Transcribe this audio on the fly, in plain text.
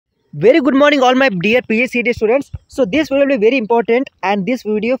Very good morning all my dear PGCET students. So this video will be very important and this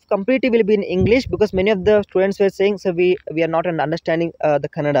video completely will be in English because many of the students were saying so we are not understanding the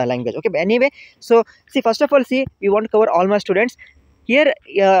Kannada language. Okay, but anyway, so see, first of all, see, we want to cover all my students here.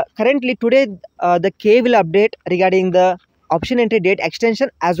 Currently today the KEA will update regarding the option entry date extension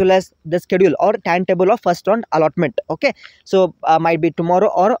as well as the schedule or timetable of first round allotment. Okay, so might be tomorrow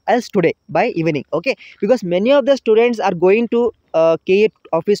or else today by evening. Okay, because many of the students are going to KEA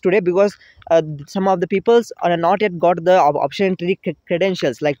office today because some of the peoples are not yet got the option entry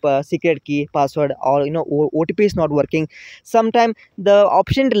credentials like secret key, password, or OTP is not working. Sometime the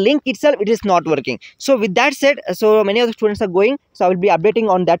option link itself it is not working. So with that said, so many of the students are going. So I will be updating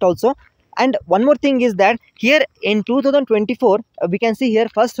on that also. And one more thing is that here in 2024 we can see here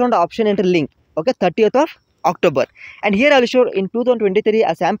first round option entry link. Okay, 30th of October, and here I will show in 2023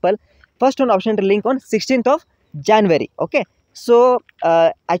 a sample first round option entry link on 16th of January. Okay, so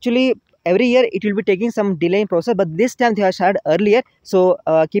actually every year it will be taking some delay in process, but this time they have started earlier. So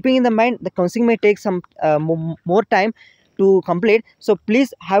keeping in the mind the counseling may take some more time to complete, so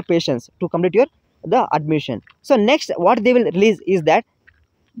please have patience to complete your the admission. So next what they will release is that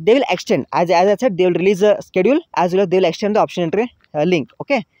they will extend, as I said, they will release a schedule as well as they will extend the option entry link.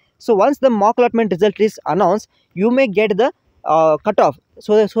 Okay, so once the mock allotment result is announced, you may get the cutoff,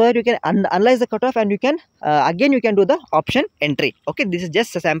 so that you can analyze the cutoff and you can again you can do the option entry. Okay, this is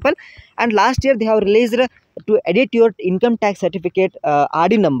just a sample. And last year they have released to edit your income tax certificate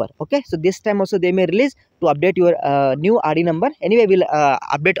RD number. Okay, so this time also they may release to update your new RD number. Anyway, we'll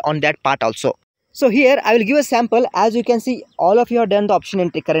update on that part also. So here I will give a sample. As you can see, all of you have done the option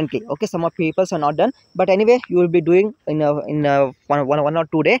entry currently. Okay, some of people are not done, but anyway you will be doing in one or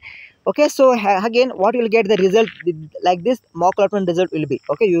 2 day. Okay, so again what you will get the result like this mock allotment result will be.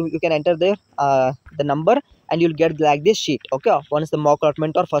 Okay, you can enter the number and you'll get like this sheet. Okay, once the mock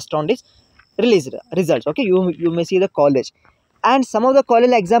allotment or first round is released results. Okay, you may see the college. And some of the college,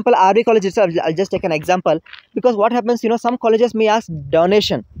 example RV college itself, I'll just take an example, because what happens, some colleges may ask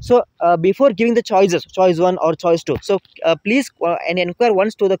donation. So before giving the choices, choice 1 or choice 2, so please and inquire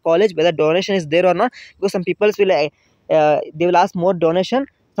once to the college whether donation is there or not, because some people will they will ask more donation,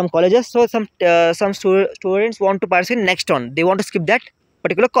 some colleges. So some students want to participate next on, they want to skip that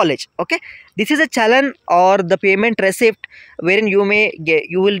particular college. Okay, this is a challenge or the payment receipt wherein you may get,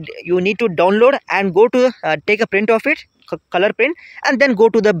 you need to download and go to take a print of it, color print, and then go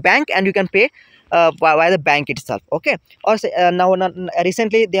to the bank and you can pay via the bank itself. Okay, or now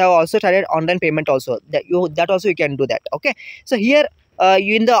recently they have also started online payment also, that also you can do that. Okay, so here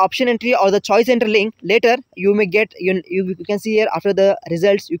you in the option entry or the choice entry link, later you may get you can see here after the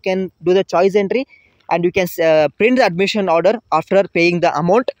results you can do the choice entry and you can print the admission order after paying the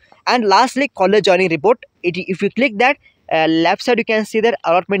amount. And lastly, college joining report. If you click that, left side you can see that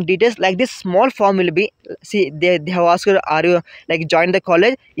allotment details, like this small form will be, see they have asked you, are you like joined the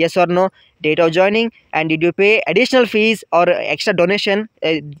college, yes or no, date of joining, and did you pay additional fees or extra donation.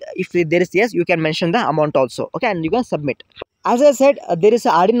 If there is yes, you can mention the amount also. Okay, and you can submit. As I said, there is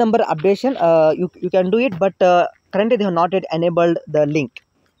a RD number updation, you can do it, but currently they have not yet enabled the link.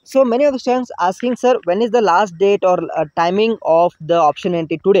 So many of the students asking, sir, when is the last date or timing of the option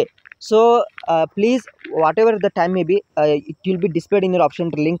entry today? So please, whatever the time may be, it will be displayed in your option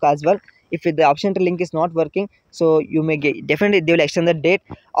entry link as well. If the option entry link is not working, so you may get, definitely they will extend the date,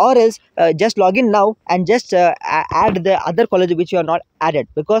 or else just log in now and just add the other college which you are not added,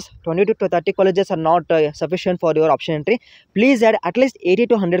 because 20 to 30 colleges are not sufficient for your option entry. Please add at least 80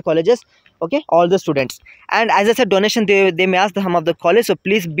 to 100 colleges. Okay, all the students. And as I said, donation they may ask the some of the college, so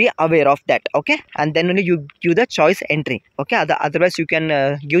please be aware of that. Okay, and then only you give the choice entry. Okay, otherwise you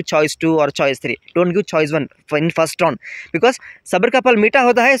can give choice 2 or choice 3. Don't give choice 1 in first round, because sabar ka pal meeta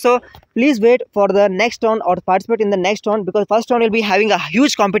hota hai. So please wait for the next round or participate in the next round, because first round will be having a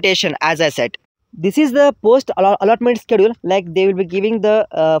huge competition. As I said, this is the post allotment schedule, like they will be giving the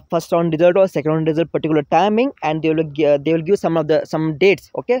first round result or second round result particular timing, and they will give some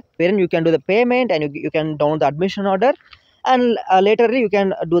dates. Okay, wherein you can do the payment and you can download the admission order, and later you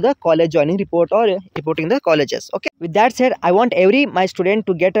can do the college joining report or reporting the colleges. Okay, with that said, I want my student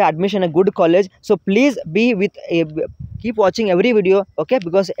to get admission in a good college. So please be with keep watching every video. Okay,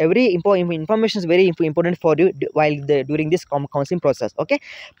 because every information is very important for you while during this counseling process. Okay,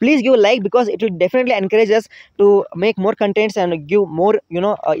 please give a like, because it will definitely encourage us to make more contents and give more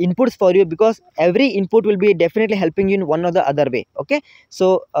inputs for you, because every input will be definitely helping you in one or the other way. Okay,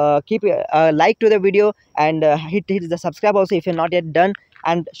 so keep like to the video and hit the subscribe also if you're not yet done,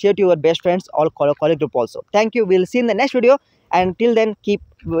 and share to your best friends or college group also. Thank you. We'll see in the next video, and till then keep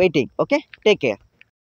waiting. Okay, take care.